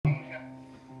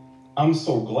I'm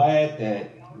so glad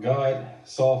that God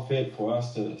saw fit for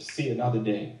us to see another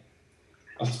day.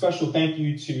 A special thank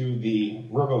you to the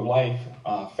River of Life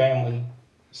family.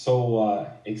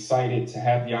 So excited to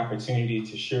have the opportunity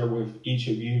to share with each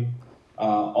of you.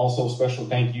 Also, special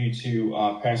thank you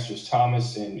to Pastors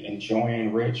Thomas and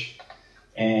Joanne Rich.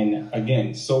 And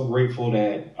again, so grateful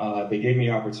that they gave me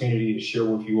the opportunity to share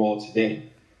with you all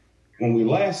today. When we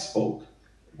last spoke,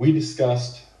 we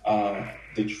discussed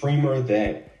the dreamer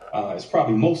that is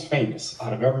probably most famous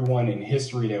out of everyone in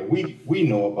history that we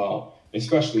know about,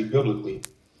 especially biblically,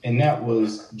 and that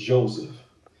was Joseph.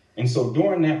 And so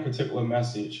during that particular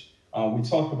message, we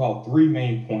talked about three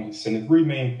main points. And the three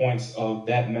main points of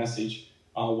that message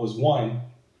was one,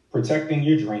 protecting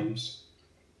your dreams,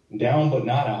 down but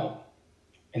not out,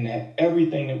 and that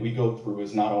everything that we go through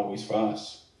is not always for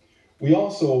us. We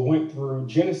also went through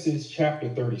Genesis chapter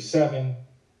 37,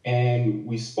 and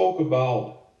we spoke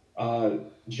about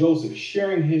Joseph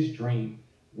sharing his dream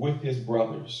with his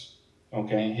brothers.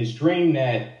 Okay, his dream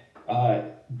that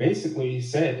basically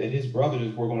said that his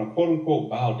brothers were going to quote unquote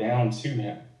bow down to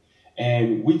him.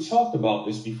 And we talked about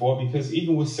this before because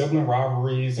even with sibling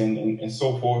rivalries and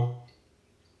so forth,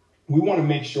 we want to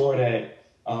make sure that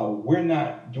we're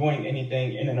not doing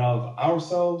anything in and of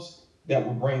ourselves that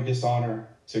would bring dishonor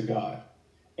to God.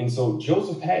 And so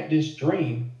Joseph had this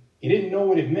dream. He didn't know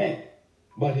what it meant,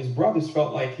 but his brothers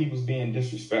felt like he was being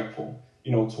disrespectful,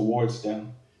 towards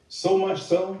them. So much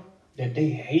so that they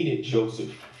hated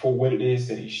Joseph for what it is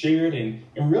that he shared and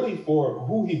really for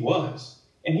who he was.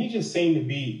 And he just seemed to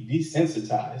be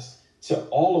desensitized to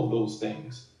all of those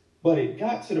things. But it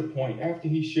got to the point after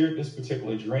he shared this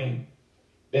particular dream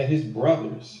that his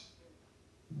brothers,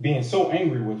 being so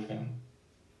angry with him,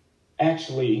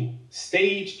 actually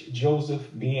staged Joseph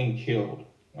being killed.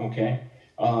 Okay.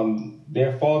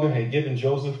 Their father had given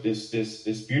Joseph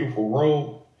this beautiful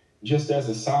robe just as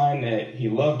a sign that he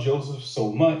loved Joseph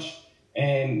so much.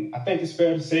 And I think it's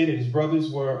fair to say that his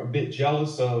brothers were a bit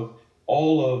jealous of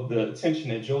all of the attention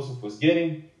that Joseph was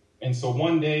getting. And so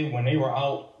one day when they were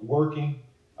out working,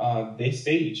 they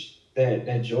staged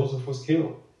that Joseph was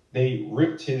killed. They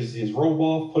ripped his robe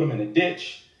off, put him in a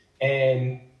ditch,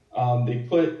 and they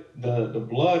put the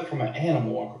blood from an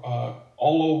animal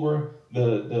all over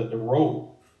the robe.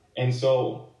 And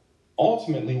so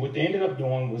ultimately what they ended up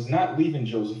doing was not leaving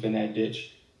Joseph in that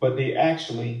ditch, but they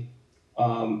actually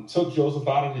took Joseph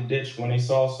out of the ditch when they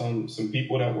saw some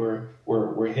people that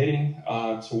were heading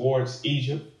towards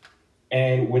Egypt.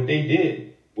 And what they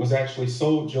did was actually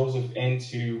sold Joseph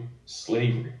into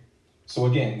slavery. So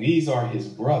again, these are his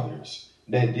brothers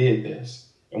that did this.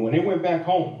 And when they went back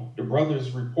home, the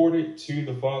brothers reported to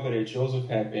the father that Joseph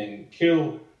had been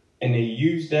killed, and they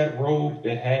used that robe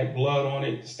that had blood on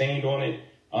it, stained on it,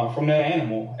 from that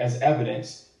animal as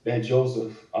evidence that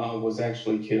Joseph was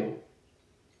actually killed.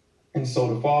 And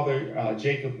so the father,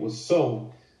 Jacob, was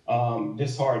so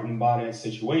disheartened by that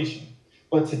situation.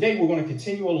 But today we're going to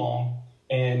continue along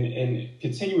and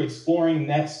continue exploring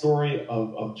that story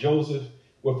of Joseph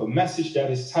with a message that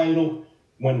is titled,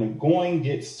 When the Going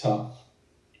Gets Tough,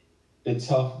 the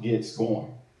Tough Gets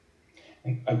Going.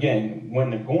 And again, when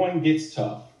the going gets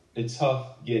tough, the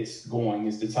tough gets going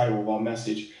is the title of our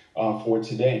message for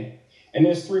today. And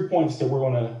there's 3 points that we're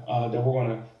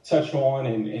gonna touch on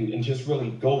and just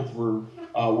really go through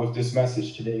with this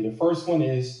message today. The first one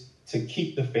is to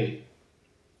keep the faith.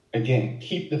 Again,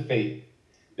 keep the faith.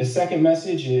 The second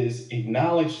message is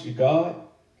acknowledge God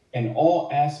in all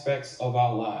aspects of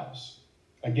our lives.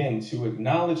 Again, to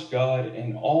acknowledge God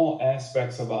in all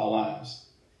aspects of our lives.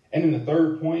 And then the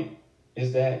third point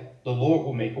is that the Lord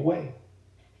will make a way.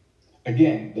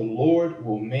 Again, the Lord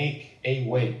will make a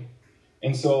way.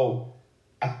 And so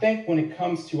I think when it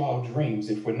comes to our dreams,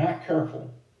 if we're not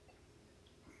careful,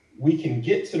 we can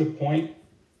get to the point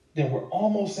that we're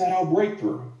almost at our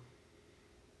breakthrough.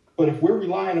 But if we're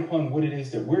relying upon what it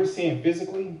is that we're seeing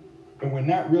physically, and we're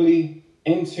not really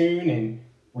in tune and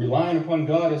relying upon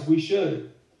God as we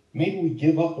should, maybe we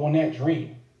give up on that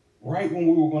dream right when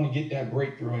we were going to get that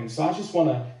breakthrough. And so I just want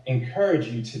to encourage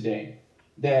you today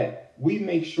that we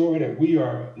make sure that we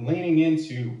are leaning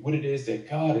into what it is that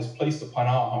God has placed upon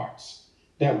our hearts,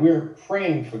 that we're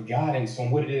praying for guidance on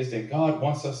what it is that God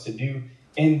wants us to do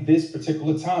in this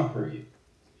particular time period.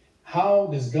 How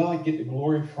does God get the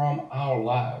glory from our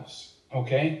lives?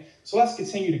 Okay, so let's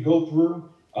continue to go through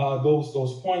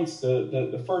those points.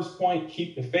 The first point,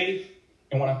 keep the faith.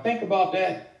 And when I think about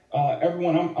that,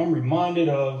 everyone, I'm reminded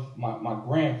of my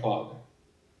grandfather.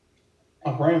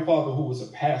 My grandfather who was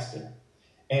a pastor.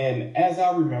 And as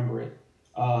I remember it,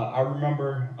 I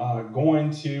remember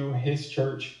going to his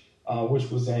church, which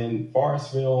was in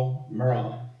Forestville,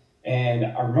 Maryland. And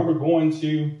I remember going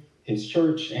to his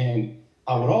church, and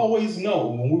I would always know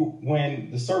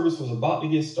when the service was about to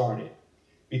get started,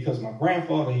 because my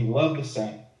grandfather, he loved to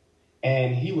sing.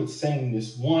 And he would sing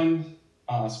this one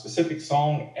specific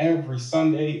song every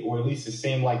Sunday, or at least it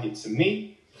seemed like it to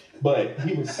me. But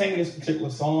he would sing this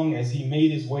particular song as he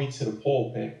made his way to the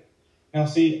pulpit. Now,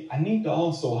 see, I need to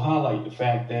also highlight the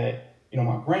fact that,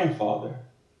 my grandfather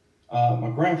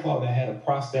had a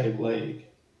prosthetic leg.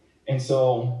 And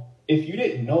so if you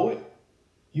didn't know it,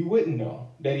 you wouldn't know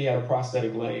that he had a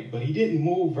prosthetic leg. But he didn't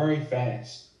move very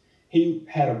fast. He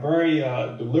had a very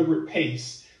deliberate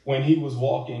pace when he was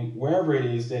walking wherever it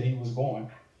is that he was going.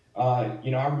 I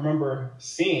remember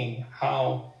seeing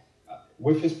how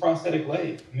with his prosthetic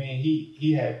leg,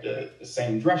 he had the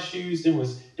same dress shoes. There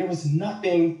was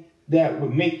nothing that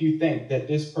would make you think that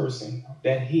this person,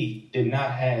 that he did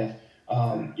not have,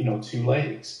 two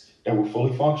legs that were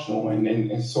fully functional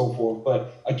and so forth.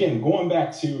 But again, going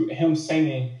back to him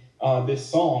singing this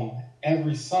song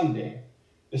every Sunday,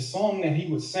 the song that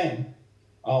he would sing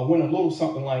went a little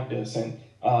something like this. And,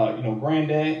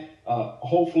 Granddad,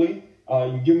 hopefully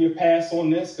you give me a pass on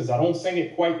this, because I don't sing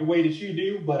it quite the way that you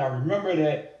do. But I remember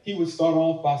that he would start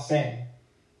off by saying,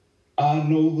 I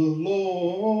know the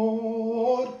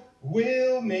Lord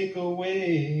will make a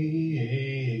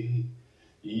way.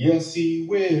 Yes, he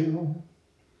will.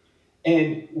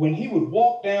 And when he would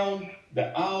walk down the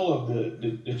aisle of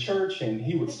the church and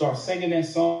he would start singing that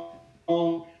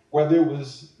song, whether it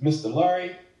was Mr.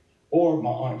 Larry or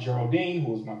my Aunt Geraldine,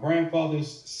 who was my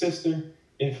grandfather's sister,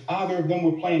 if either of them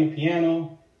were playing the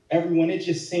piano, it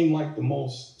just seemed like the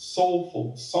most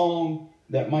soulful song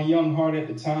that my young heart at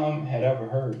the time had ever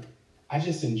heard. I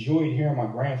just enjoyed hearing my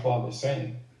grandfather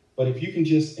sing. But if you can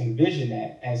just envision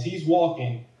that, as he's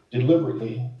walking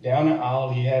deliberately down the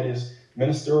aisle, he had his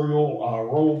ministerial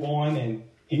robe on, and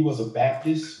he was a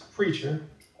Baptist preacher,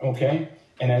 okay?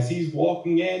 And as he's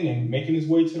walking in and making his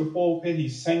way to the pulpit,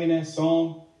 he's singing that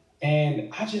song.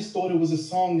 And I just thought it was a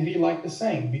song that he liked to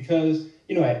sing because,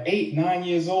 at 8, 9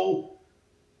 years old,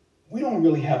 we don't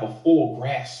really have a full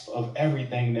grasp of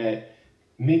everything that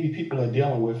maybe people are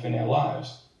dealing with in their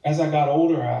lives. As I got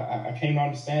older, I came to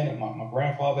understand that my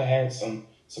grandfather had some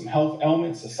health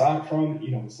ailments aside from,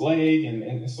 his leg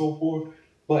and so forth.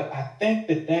 But I think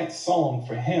that song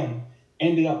for him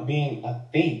ended up being a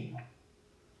theme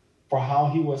for how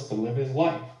he was to live his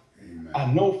life. Amen.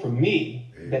 I know for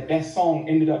me that song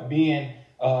ended up being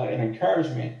an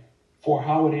encouragement for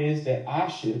how it is that I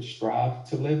should strive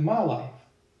to live my life.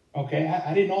 Okay,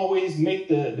 I didn't always make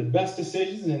the best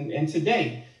decisions, and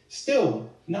today, still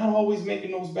not always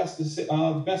making those best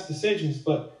decisions,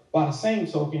 but by the same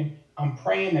token, I'm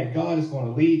praying that God is going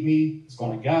to lead me, is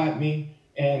going to guide me,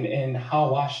 and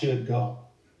how I should go.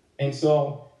 And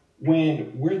so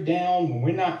when we're down, when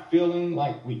we're not feeling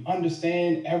like we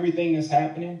understand everything that's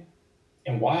happening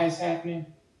and why it's happening,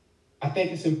 I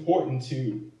think it's important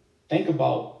to think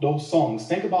about those songs,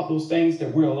 think about those things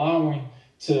that we're allowing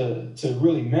to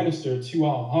really minister to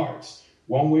our hearts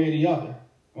one way or the other.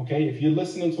 Okay, if you're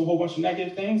listening to a whole bunch of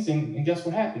negative things, and guess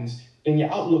what happens? Then your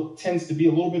outlook tends to be a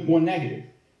little bit more negative.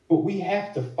 But we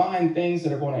have to find things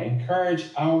that are going to encourage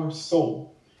our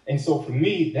soul. And so for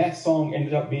me, that song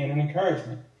ended up being an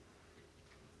encouragement.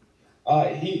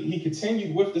 He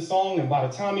continued with the song, and by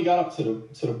the time he got up to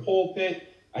the pulpit,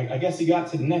 I guess he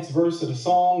got to the next verse of the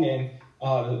song, and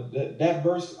that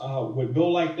verse would go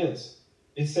like this.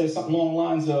 It says something along the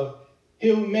lines of,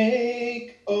 He'll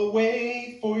make a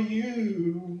way for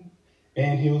you,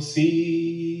 and he'll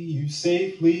see you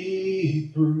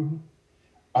safely through.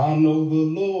 I know the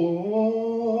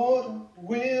Lord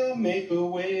will make a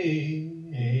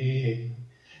way.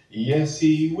 Yes,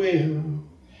 he will.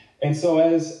 And so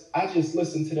as I just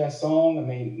listened to that song,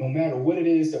 no matter what it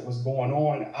is that was going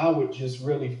on, I would just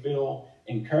really feel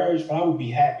encouraged. But I would be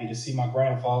happy to see my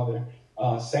grandfather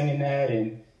singing that,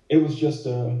 and it was just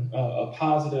a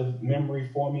positive memory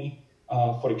for me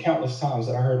for the countless times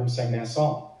that I heard him sing that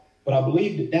song. But I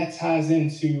believe that ties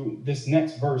into this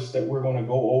next verse that we're going to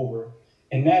go over,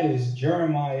 and that is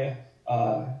Jeremiah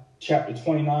chapter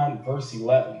 29, verse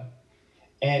 11.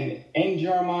 And in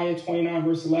Jeremiah 29,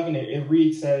 verse 11, it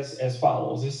reads as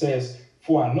follows. It says,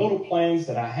 For I know the plans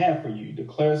that I have for you,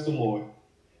 declares the Lord,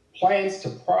 plans to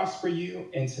prosper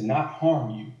you and to not harm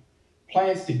you,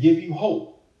 plans to give you hope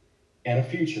and a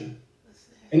future.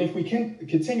 And if we can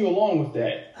continue along with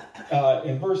that,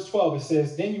 in verse 12, it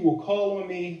says, Then you will call on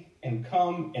me and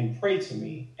come and pray to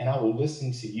me, and I will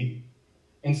listen to you.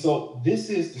 And so this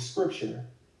is the scripture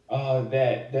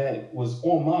that was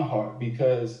on my heart,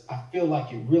 because I feel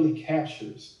like it really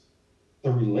captures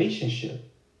the relationship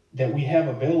that we have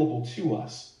available to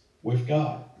us with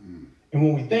God. And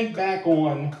when we think back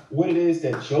on what it is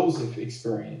that Joseph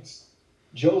experienced,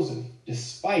 Joseph,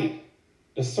 despite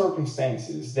the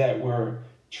circumstances that were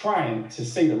trying, to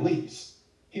say the least,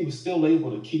 he was still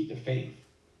able to keep the faith.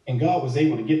 And God was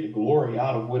able to get the glory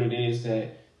out of what it is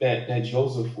that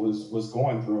Joseph was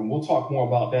going through. And we'll talk more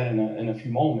about that in a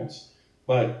few moments.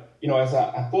 But, as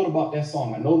I thought about that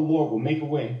song, I know the Lord will make a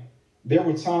way. There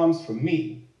were times for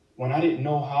me when I didn't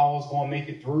know how I was going to make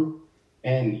it through.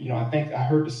 And, I think I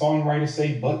heard the songwriter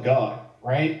say, but God,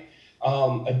 right?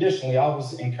 Additionally, I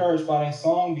was encouraged by that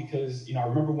song because, I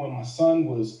remember when my son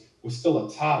was still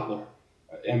a toddler,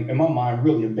 in my mind,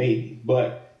 really a baby,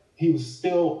 but he was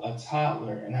still a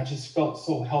toddler. And I just felt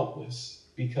so helpless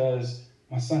because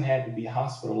my son had to be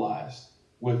hospitalized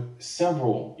with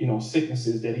several,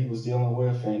 sicknesses that he was dealing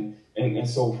with and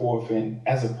so forth. And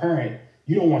as a parent,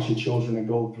 you don't want your children to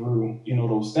go through,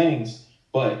 those things.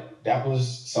 But that was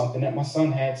something that my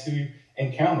son had to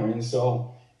encounter. And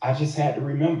so I just had to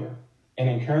remember and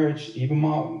encourage even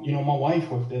my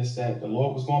wife with this, that the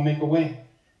Lord was going to make a way.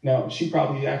 Now, she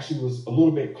probably actually was a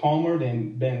little bit calmer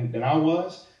than I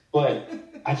was, but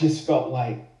I just felt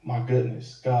like, my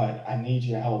goodness, God, I need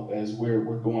your help as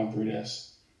we're going through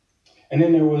this. And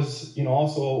then there was,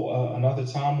 also another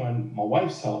time when my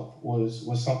wife's health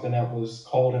was something that was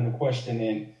called into question.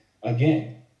 And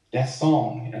again, that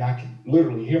song, and I can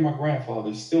literally hear my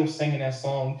grandfather still singing that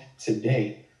song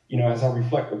today, as I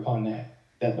reflect upon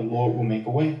that the Lord will make a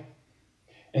way.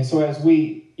 And so as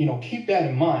we, keep that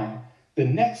in mind, the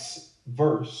next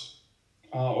verse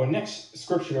or next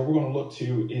scripture that we're going to look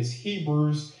to is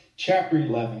Hebrews chapter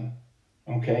 11,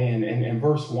 okay, and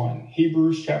verse 1.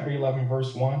 Hebrews chapter 11,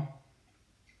 verse 1.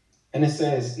 And it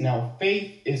says, now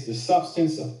faith is the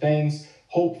substance of things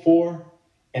hoped for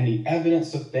and the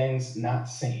evidence of things not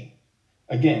seen.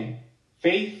 Again,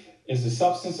 faith is the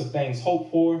substance of things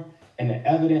hoped for and the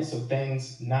evidence of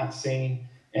things not seen.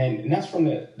 And that's from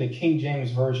the King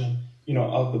James Version,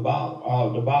 of the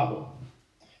Bible.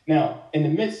 Now, in the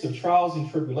midst of trials and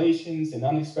tribulations and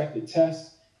unexpected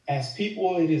tests, as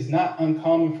people, it is not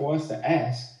uncommon for us to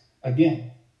ask,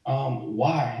 again,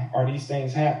 why are these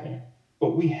things happening?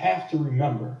 But we have to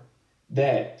remember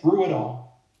that through it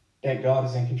all, that God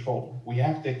is in control. We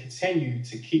have to continue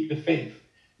to keep the faith.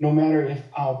 No matter if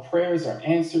our prayers are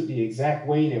answered the exact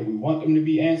way that we want them to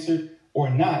be answered or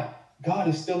not, God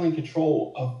is still in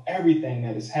control of everything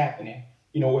that is happening,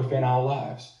 within our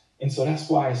lives. And so that's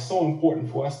why it's so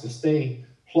important for us to stay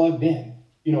plugged in,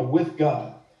 with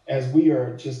God as we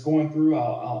are just going through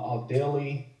our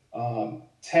daily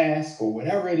task or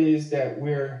whatever it is that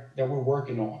we're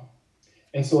working on.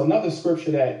 And so another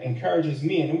scripture that encourages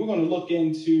me, and we're going to look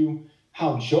into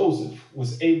how Joseph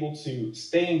was able to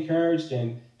stay encouraged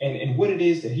and what it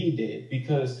is that he did,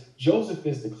 because Joseph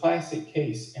is the classic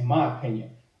case, in my opinion,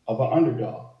 of an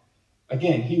underdog.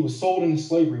 Again, he was sold into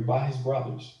slavery by his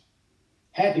brothers,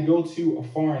 had to go to a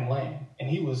foreign land, and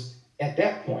he was, at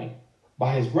that point,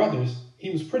 by his brothers, he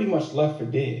was pretty much left for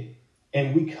dead.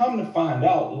 And we come to find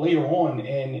out later on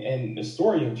in the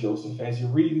story of Joseph, as you're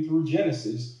reading through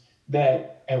Genesis,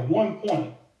 that at one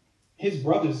point, his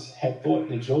brothers had thought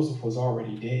that Joseph was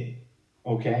already dead,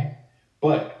 okay?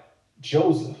 But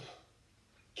Joseph,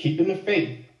 keeping the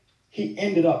faith, he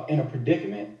ended up in a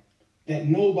predicament that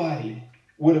nobody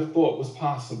would have thought was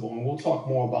possible, and we'll talk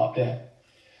more about that.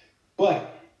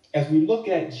 But as we look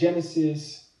at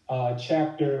Genesis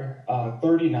chapter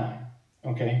 39,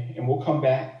 okay, and we'll come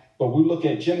back, but we look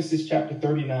at Genesis chapter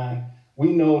 39,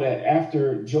 we know that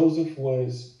after Joseph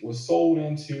was sold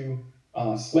into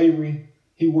slavery,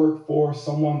 he worked for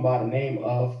someone by the name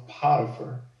of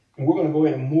Potiphar. And we're going to go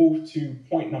ahead and move to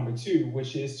point number 2,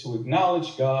 which is to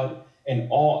acknowledge God in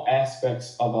all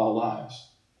aspects of our lives.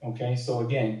 Okay, so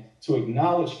again, to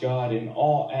acknowledge God in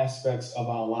all aspects of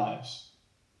our lives.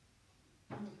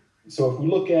 So if we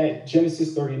look at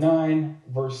Genesis 39,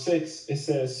 verse 6, it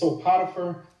says, so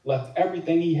Potiphar left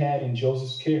everything he had in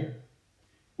Joseph's care.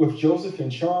 With Joseph in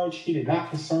charge, he did not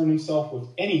concern himself with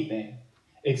anything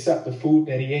except the food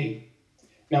that he ate.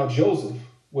 Now Joseph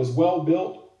was well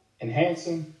built and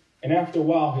handsome, and after a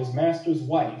while his master's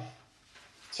wife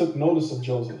took notice of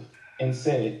Joseph and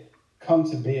said, come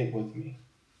to bed with me.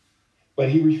 But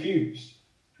he refused.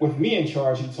 With me in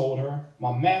charge, he told her,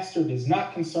 my master does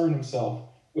not concern himself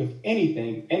with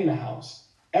anything in the house.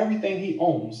 Everything he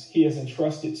owns, he has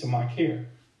entrusted to my care.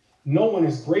 No one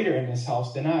is greater in this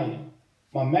house than I am.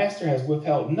 My master has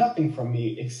withheld nothing from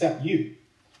me except you,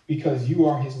 because you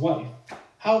are his wife.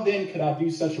 How then could I do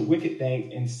such a wicked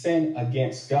thing and sin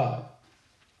against God?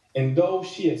 And though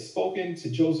she had spoken to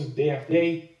Joseph day after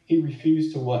day, he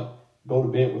refused to what? Go to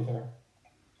bed with her.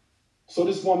 So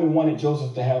this woman wanted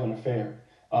Joseph to have an affair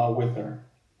with her,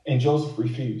 and Joseph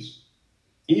refused.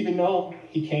 Even though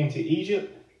he came to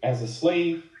Egypt as a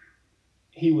slave,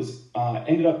 he was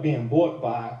ended up being bought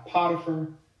by Potiphar,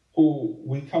 who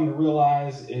we come to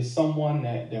realize is someone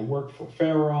that worked for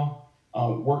Pharaoh,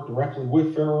 worked directly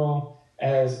with Pharaoh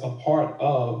as a part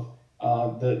of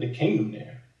the kingdom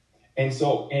there. And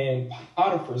so in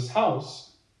Potiphar's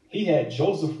house, he had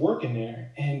Joseph working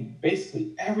there, and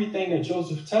basically everything that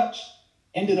Joseph touched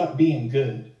ended up being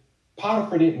good.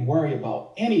 Potiphar didn't worry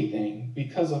about anything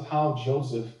because of how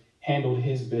Joseph handled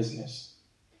his business.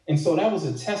 And so that was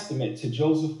a testament to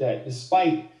Joseph that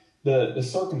despite the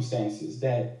circumstances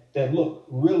that looked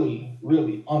really,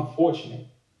 really unfortunate,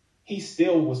 he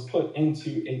still was put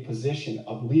into a position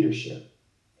of leadership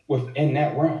within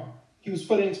that realm. He was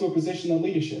put into a position of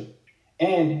leadership.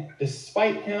 And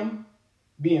despite him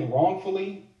being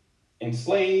wrongfully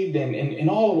enslaved and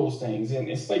all of those things,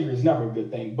 and slavery is never a good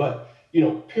thing, but,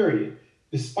 period,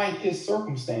 despite his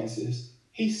circumstances,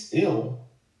 he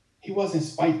wasn't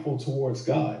spiteful towards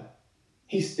God.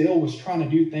 He still was trying to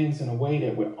do things in a way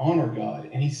that would honor God.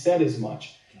 And he said as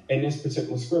much in this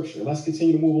particular scripture. Let's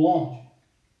continue to move along.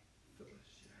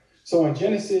 So in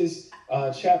Genesis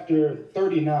chapter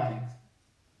 39,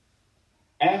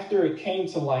 after it came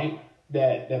to light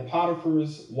that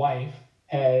Potiphar's wife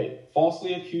had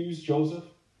falsely accused Joseph,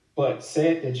 but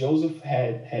said that Joseph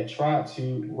had tried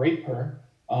to rape her,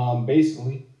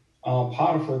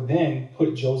 Potiphar then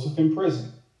put Joseph in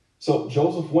prison. So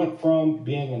Joseph went from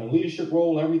being in a leadership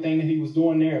role, everything that he was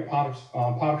doing there at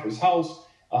Potiphar's house,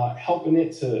 helping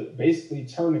it to basically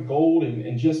turn to gold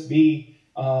and just be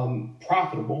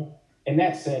profitable. In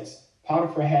that sense,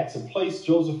 Potiphar had to place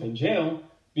Joseph in jail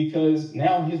because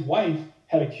now his wife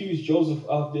had accused Joseph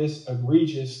of this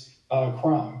egregious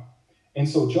crime. And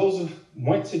so Joseph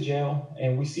went to jail,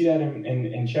 and we see that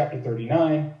in chapter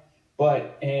 39.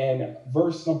 But in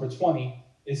verse number 20,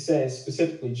 it says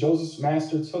specifically, Joseph's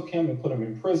master took him and put him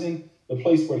in prison, the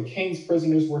place where the king's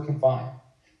prisoners were confined.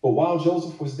 But while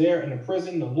Joseph was there in the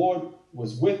prison, the Lord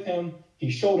was with him.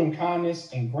 He showed him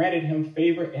kindness and granted him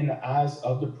favor in the eyes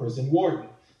of the prison warden.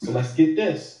 So let's get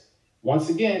this. Once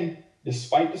again,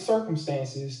 despite the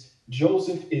circumstances,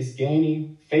 Joseph is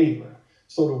gaining favor.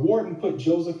 So the warden put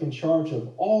Joseph in charge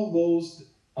of all those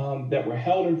that were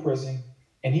held in prison,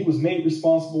 and he was made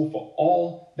responsible for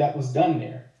all that was done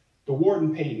there. The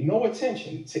warden paid no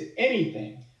attention to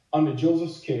anything under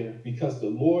Joseph's care because the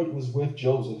Lord was with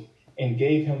Joseph and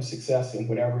gave him success in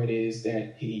whatever it is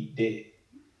that he did.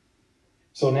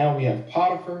 So now we have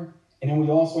Potiphar, and then we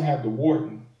also have the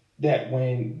warden, that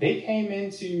when they came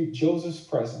into Joseph's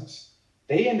presence,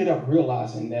 they ended up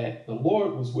realizing that the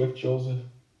Lord was with Joseph,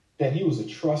 that he was a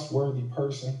trustworthy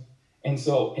person. And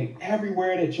so in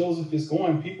everywhere that Joseph is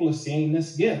going, people are seeing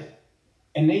this gift,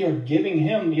 and they are giving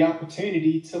him the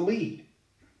opportunity to lead.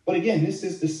 But again, this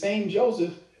is the same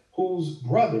Joseph whose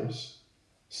brothers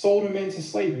sold him into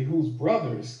slavery, whose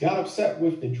brothers got upset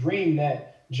with the dream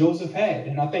that Joseph had.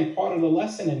 And I think part of the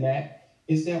lesson in that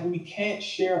is that we can't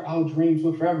share our dreams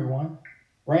with everyone,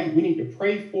 right? We need to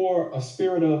pray for a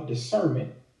spirit of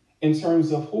discernment in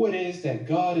terms of who it is that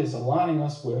God is aligning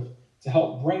us with to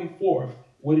help bring forth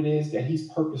what it is that he's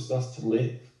purposed us to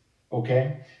live.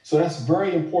 Okay, so that's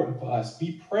very important for us.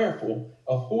 Be prayerful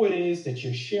of who it is that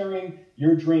you're sharing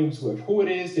your dreams with, who it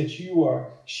is that you are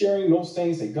sharing those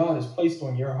things that God has placed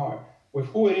on your heart, with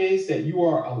who it is that you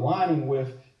are aligning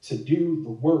with to do the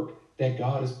work that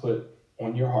God has put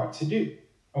on your heart to do.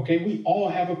 Okay, we all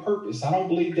have a purpose. I don't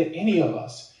believe that any of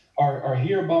us are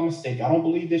here by mistake. I don't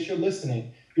believe that you're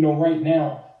listening, right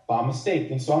now by mistake.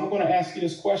 And so I'm going to ask you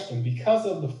this question because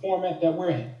of the format that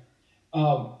we're in.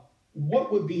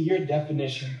 What would be your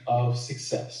definition of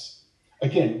success?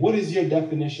 Again, what is your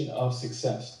definition of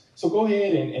success? So go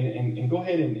ahead and go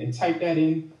ahead and type that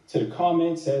in to the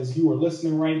comments as you are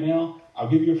listening right now. I'll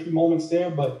give you a few moments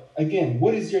there. But again,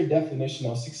 what is your definition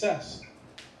of success?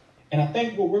 And I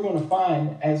think what we're going to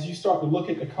find as you start to look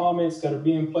at the comments that are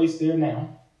being placed there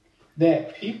now,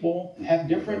 that people have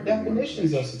different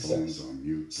definitions of success.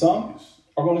 Some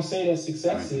are going to say that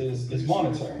success is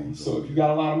monetary. So if you got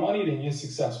a lot of money, then you're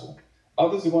successful.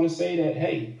 Others are going to say that,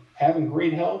 hey, having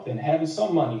great health and having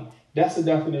some money, that's the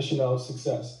definition of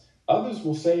success. Others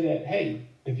will say that, hey,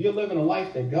 if you're living a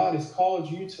life that God has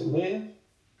called you to live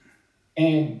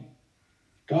and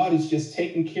God is just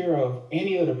taking care of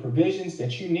any of the provisions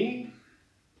that you need,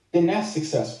 then that's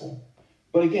successful.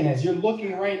 But again, as you're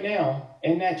looking right now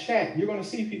in that chat, you're going to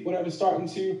see people that are starting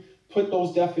to put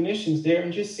those definitions there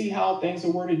and just see how things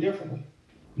are worded differently.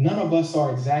 None of us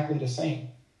are exactly the same,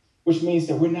 which means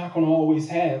that we're not going to always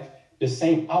have the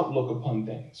same outlook upon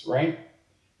things, right?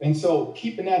 And so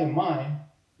keeping that in mind,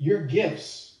 your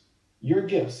gifts,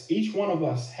 each one of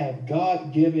us have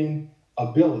God-given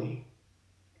ability.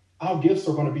 Our gifts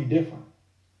are going to be different.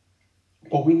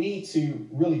 But we need to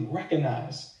really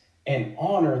recognize and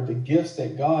honor the gifts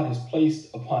that God has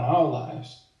placed upon our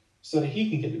lives so that he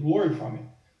can get the glory from it,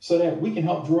 so that we can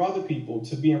help draw other people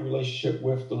to be in relationship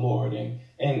with the Lord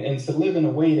and to live in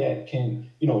a way that can,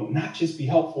 not just be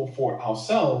helpful for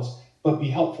ourselves, but be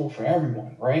helpful for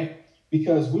everyone, right?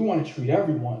 Because we want to treat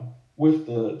everyone with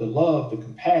the love, the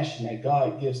compassion that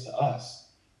God gives to us.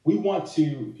 We want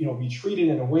to, be treated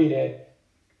in a way that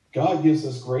God gives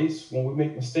us grace when we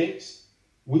make mistakes.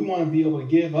 We want to be able to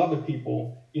give other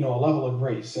people, a level of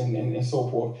grace and so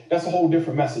forth. That's a whole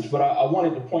different message. But I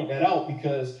wanted to point that out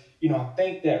because, I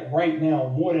think that right now,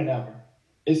 more than ever,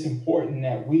 it's important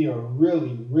that we are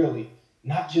really, really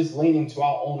not just leaning to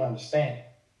our own understanding,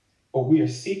 but we are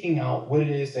seeking out what it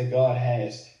is that God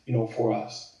has, for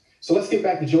us. So let's get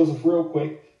back to Joseph real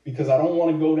quick, because I don't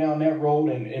want to go down that road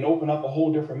and open up a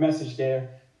whole different message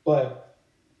there. But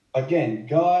again,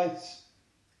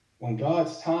 when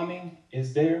God's timing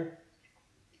is there,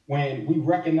 when we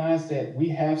recognize that we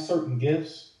have certain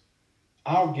gifts,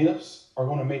 our gifts are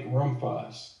going to make room for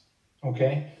us.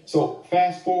 Okay, so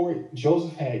fast forward,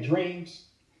 Joseph had dreams,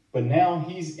 but now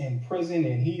he's in prison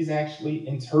and he's actually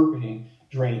interpreting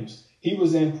dreams. He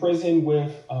was in prison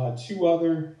with two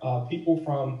other people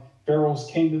from Pharaoh's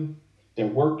kingdom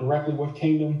that worked directly with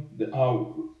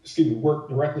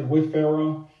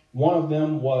Pharaoh. One of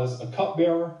them was a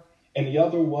cupbearer and the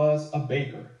other was a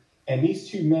baker. And these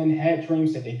two men had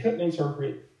dreams that they couldn't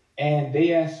interpret, and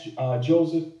they asked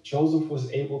Joseph. Joseph was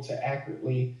able to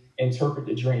accurately interpret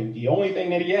the dream. The only thing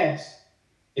that he asked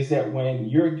is that when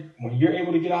you're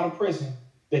able to get out of prison,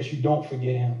 that you don't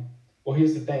forget him. Well,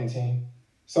 here's the thing, team.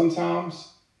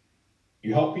 Sometimes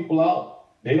you help people out.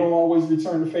 They don't always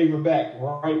return the favor back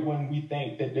right when we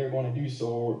think that they're going to do so,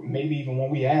 or maybe even when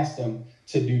we ask them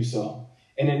to do so.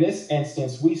 And in this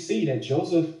instance, we see that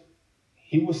Joseph,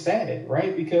 he was saddened,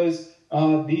 right? Because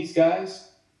these guys,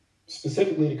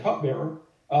 specifically the cupbearer,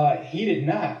 he did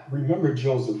not remember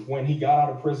Joseph when he got out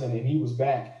of prison and he was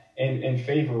back in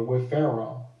favor with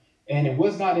Pharaoh. And it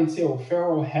was not until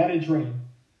Pharaoh had a dream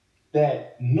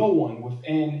that no one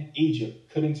within Egypt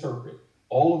could interpret.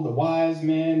 All of the wise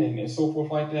men and so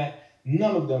forth like that,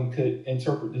 none of them could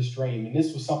interpret this dream. And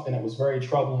this was something that was very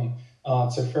troubling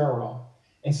to Pharaoh.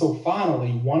 And so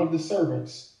finally, one of the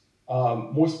servants,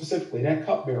 more specifically that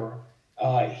cupbearer,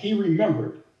 he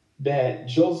remembered that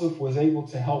Joseph was able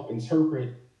to help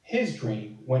interpret his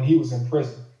dream when he was in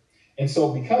prison. And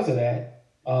so because of that,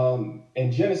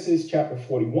 in Genesis chapter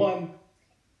 41,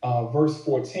 verse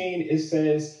 14, it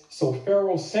says, "So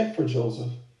Pharaoh sent for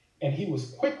Joseph, and he was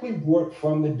quickly brought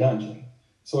from the dungeon."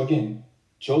 So again,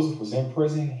 Joseph was in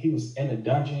prison. He was in a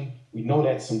dungeon. We know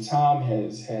that some time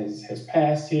has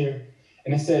passed here.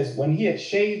 And it says, when he had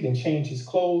shaved and changed his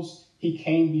clothes, he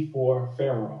came before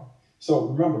Pharaoh. So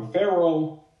remember,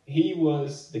 Pharaoh, he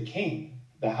was the king,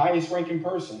 the highest ranking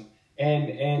person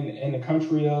in the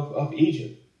country of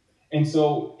Egypt. And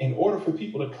so in order for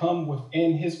people to come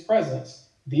within his presence,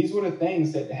 these were the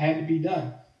things that had to be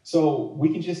done. So we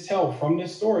can just tell from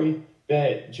this story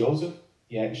that Joseph,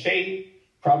 he hadn't shaved,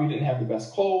 probably didn't have the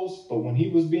best clothes, but when he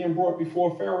was being brought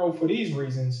before Pharaoh for these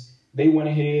reasons, they went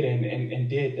ahead and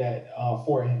did that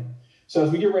for him. So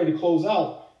as we get ready to close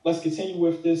out, let's continue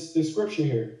with this scripture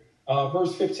here.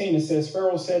 Verse 15, it says,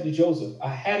 "Pharaoh said to Joseph, I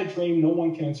had a dream, no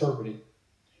one can interpret it.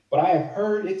 But I have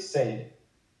heard it said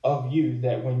of you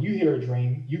that when you hear a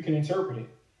dream, you can interpret it."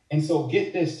 And so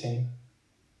get this, team.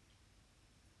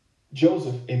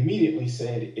 Joseph immediately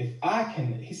said, I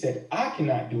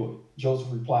cannot do it.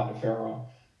 Joseph replied to Pharaoh,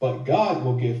 but God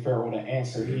will give Pharaoh the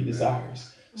answer he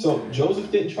desires. So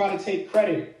Joseph didn't try to take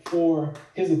credit for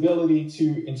his ability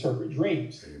to interpret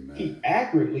dreams. Amen. He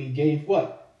accurately gave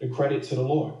what? The credit to the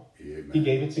Lord. Amen. He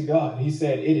gave it to God. He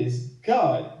said, it is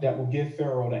God that will give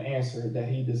Pharaoh the answer that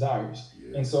he desires.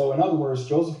 Yes. And so, in other words,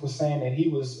 Joseph was saying that he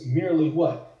was merely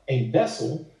what? A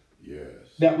vessel. Yes.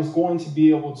 That was going to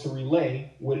be able to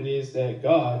relay what it is that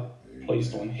God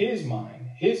placed on his mind,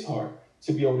 his heart,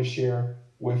 to be able to share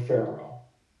with Pharaoh.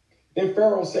 Then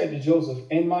Pharaoh said to Joseph,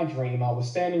 in my dream, I was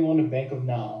standing on the bank of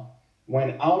Nile,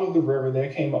 when out of the river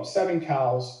there came up 7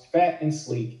 cows, fat and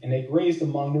sleek, and they grazed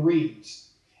among the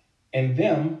reeds. And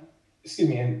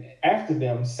after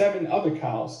them, 7 other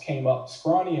cows came up,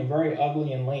 scrawny and very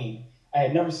ugly and lean. I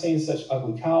had never seen such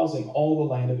ugly cows in all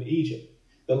the land of Egypt.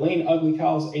 The lean, ugly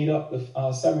cows ate up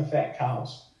the 7 fat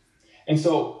cows. And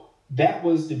so that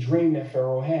was the dream that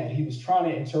Pharaoh had. He was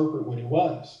trying to interpret what it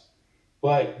was.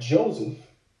 But Joseph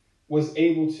was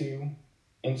able to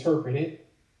interpret it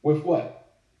with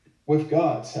what? With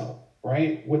God's help,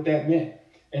 right? What that meant.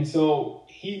 And so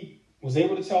he was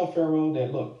able to tell Pharaoh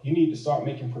that, look, you need to start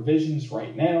making provisions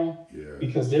right now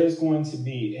because there's going to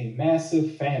be a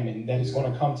massive famine that is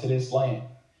going to come to this land.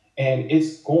 And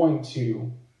it's going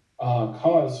to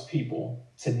cause people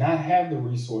to not have the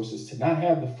resources, to not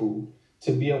have the food,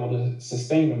 to be able to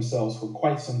sustain themselves for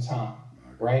quite some time,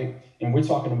 right? And we're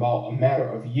talking about a matter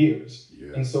of years.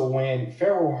 And so when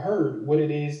Pharaoh heard what it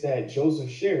is that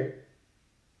Joseph shared,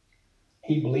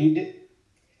 he believed it.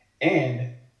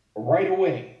 And right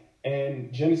away, in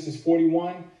Genesis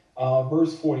 41,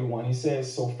 verse 41, he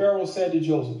says, so Pharaoh said to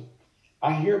Joseph,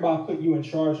 I hereby put you in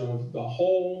charge of the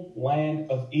whole land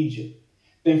of Egypt.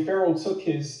 Then Pharaoh took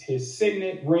his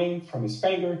signet ring from his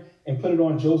finger and put it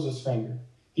on Joseph's finger.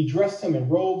 He dressed him in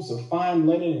robes of fine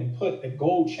linen and put a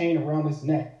gold chain around his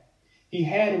neck. He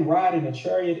had him ride in a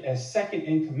chariot as second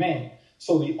in command.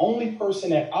 So the only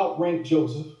person that outranked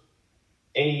Joseph,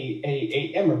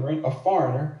 a immigrant, a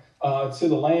foreigner, to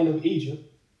the land of Egypt,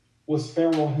 was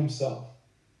Pharaoh himself.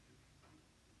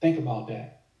 Think about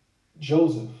that.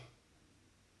 Joseph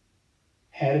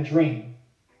had a dream.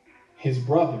 His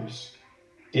brothers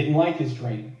didn't like his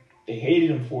dream. They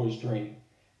hated him for his dream.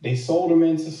 They sold him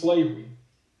into slavery,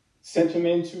 sent him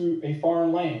into a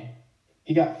foreign land.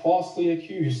 He got falsely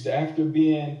accused after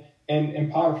being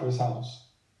in Potiphar's house.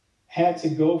 Had to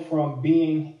go from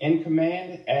being in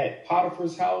command at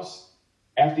Potiphar's house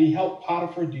after he helped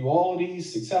Potiphar do all of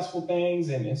these successful things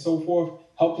and so forth,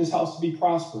 helped his house to be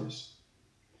prosperous.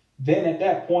 Then at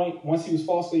that point, once he was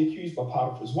falsely accused by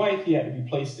Potiphar's wife, he had to be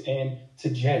placed into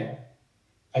jail.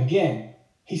 Again,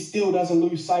 he still doesn't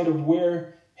lose sight of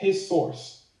where his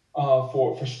source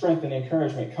for strength and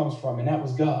encouragement comes from, and that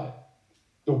was God.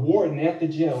 The warden at the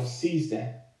jail sees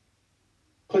that,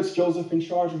 puts Joseph in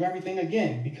charge of everything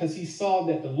again, because he saw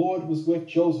that the Lord was with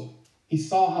Joseph. He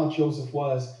saw how Joseph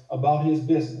was about his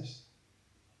business.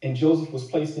 And Joseph was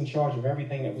placed in charge of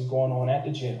everything that was going on at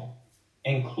the jail,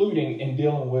 including in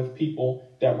dealing with people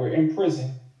that were in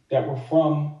prison that were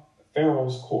from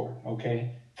Pharaoh's court,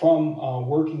 okay? From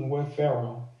working with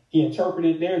Pharaoh. He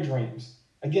interpreted their dreams.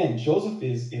 Again, Joseph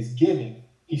is giving.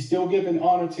 He's still giving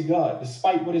honor to God,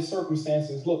 despite what his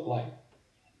circumstances look like.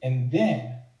 And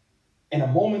then, in a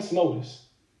moment's notice,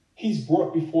 he's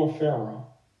brought before Pharaoh.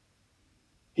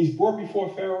 He's brought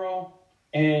before Pharaoh,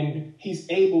 and he's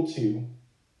able to,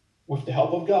 with the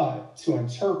help of God, to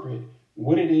interpret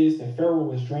what it is that Pharaoh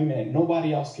was dreaming that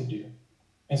nobody else could do.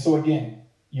 And so again,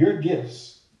 your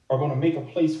gifts are going to make a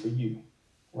place for you,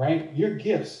 right? Your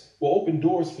gifts will open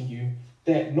doors for you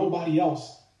that nobody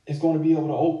else is going to be able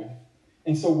to open.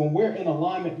 And so when we're in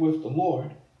alignment with the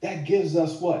Lord, that gives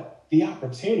us what? The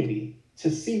opportunity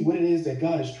to see what it is that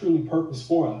God has truly purposed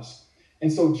for us.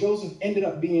 And so Joseph ended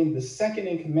up being the second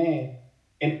in command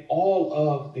in all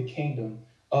of the kingdom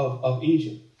of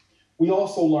Egypt. We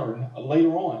also learn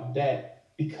later on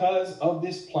that because of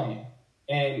this plan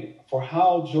and for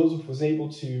how Joseph was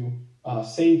able to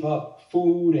save up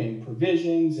food and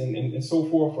provisions and so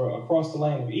forth for across the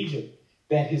land of Egypt,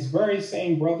 that his very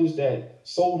same brothers that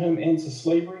sold him into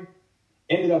slavery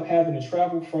ended up having to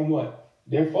travel from what?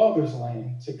 Their father's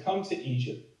land to come to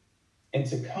Egypt and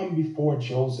to come before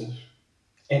Joseph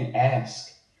and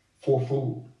ask for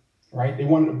food, right? They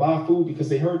wanted to buy food because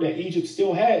they heard that Egypt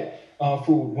still had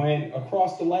food when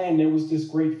across the land there was this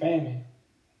great famine.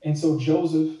 And so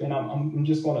Joseph, and I'm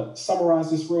just going to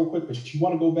summarize this real quick, but you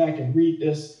want to go back and read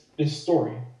this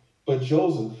story. But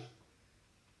Joseph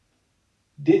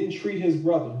didn't treat his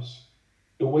brothers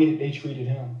the way that they treated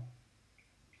him.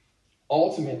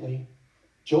 Ultimately,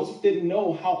 Joseph didn't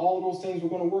know how all of those things were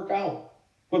going to work out.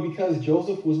 But because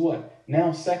Joseph was what?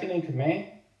 Now second in command,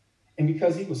 and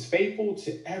because he was faithful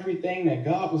to everything that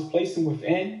God was placing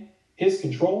within his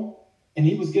control, and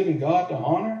he was giving God the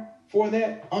honor for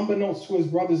that, unbeknownst to his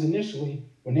brothers initially,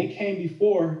 when they came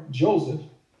before Joseph,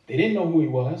 they didn't know who he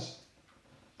was,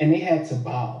 and they had to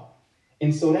bow.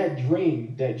 And so that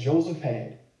dream that Joseph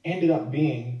had ended up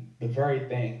being the very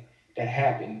thing that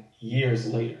happened years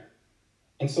later.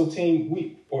 And so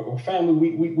team, or family,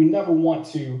 we never want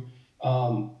to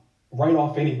write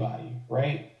off anybody,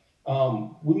 right?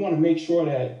 We want to make sure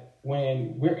that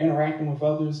when we're interacting with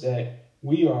others that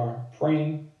we are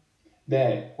praying,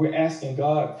 that we're asking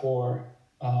God for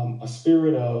a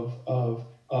spirit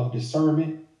of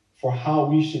discernment for how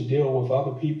we should deal with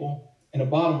other people. And the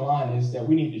bottom line is that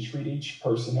we need to treat each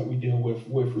person that we deal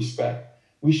with respect.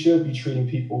 We should be treating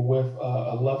people with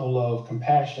a level of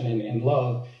compassion and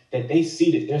love that they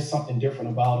see that there's something different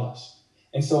about us.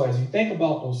 And so as you think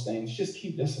about those things, just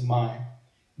keep this in mind,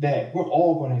 that we're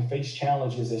all going to face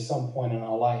challenges at some point in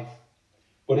our life.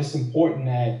 But it's important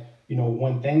that,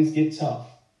 when things get tough,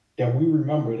 that we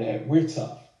remember that we're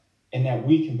tough and that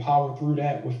we can power through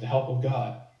that with the help of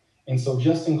God. And so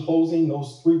just in closing,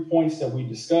 those 3 points that we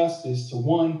discussed is to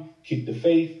 1, keep the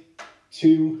faith,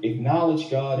 2, acknowledge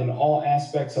God in all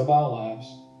aspects of our lives,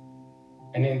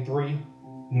 and then 3,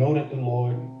 know that the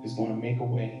Lord is going to make a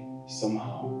way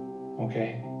somehow,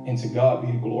 okay? And to God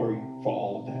be the glory for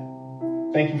all of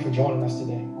that. Thank you for joining us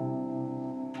today.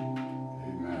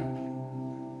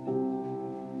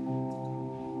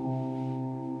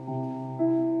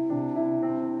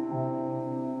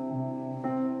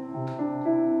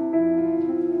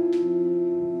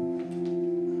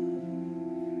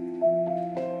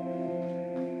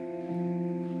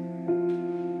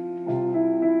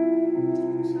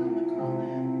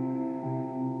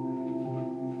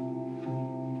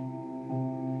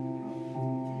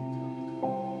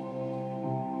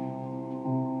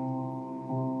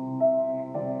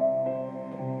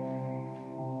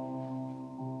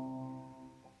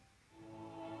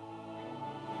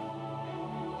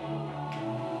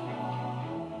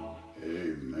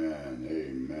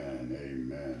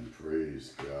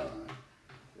 Praise God.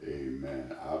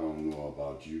 Amen. I don't know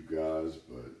about you guys,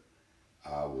 but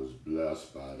I was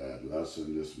blessed by that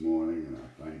lesson this morning, and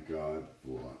I thank God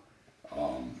for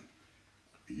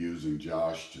using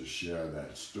Josh to share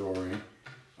that story.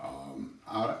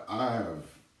 I have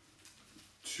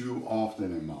too often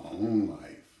in my own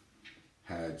life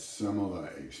had similar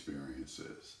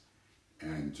experiences,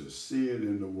 and to see it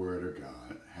in the Word of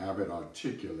God, have it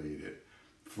articulated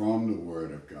from the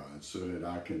Word of God, so that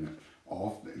I can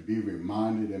often be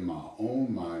reminded in my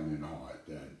own mind and heart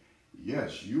that,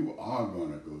 yes, you are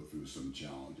going to go through some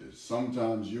challenges.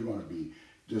 Sometimes you're going to be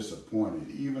disappointed.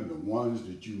 Even the ones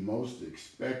that you most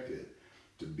expected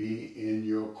to be in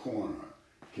your corner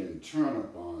can turn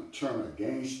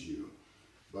against you,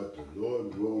 but the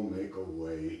Lord will make a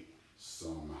way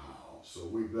somehow. So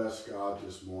we bless God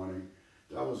this morning.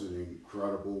 That was an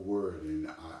incredible word, and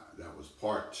that was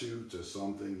part 2 to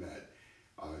something that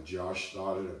Josh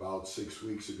started about 6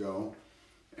 weeks ago.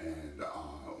 And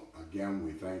again,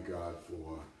 we thank God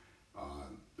for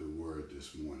the word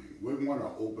this morning. We want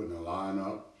to open the line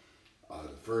up.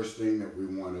 The first thing that we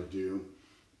want to do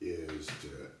is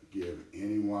to give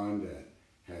anyone that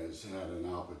has had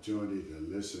an opportunity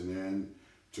to listen in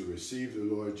to receive the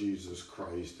Lord Jesus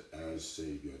Christ as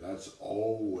Savior. That's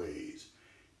always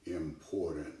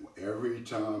important. Every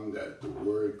time that the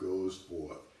word goes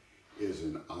forth is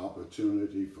an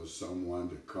opportunity for someone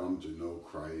to come to know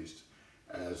Christ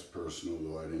as personal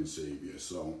Lord and Savior.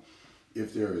 So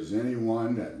if there is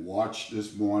anyone that watched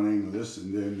this morning,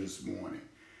 listened in this morning,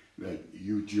 that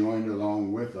you joined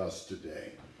along with us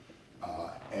today,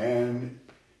 and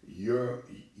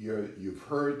you've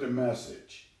heard the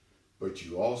message, but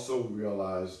you also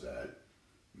realize that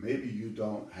maybe you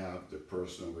don't have the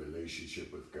personal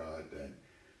relationship with God that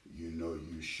you know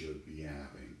you should be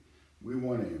having. We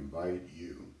want to invite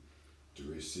you to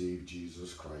receive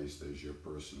Jesus Christ as your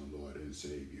personal Lord and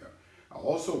Savior. I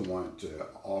also want to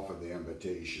offer the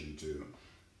invitation to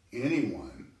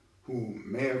anyone who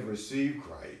may have received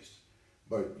Christ,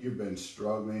 but you've been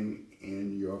struggling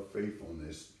in your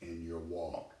faithfulness in your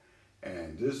walk.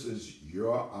 And this is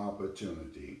your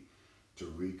opportunity to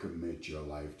recommit your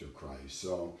life to Christ.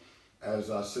 So,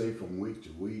 as I say from week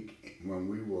to week, when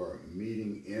we were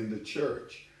meeting in the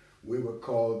church, we would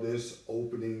call this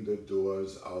opening the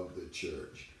doors of the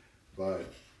church.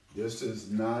 But this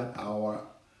is not our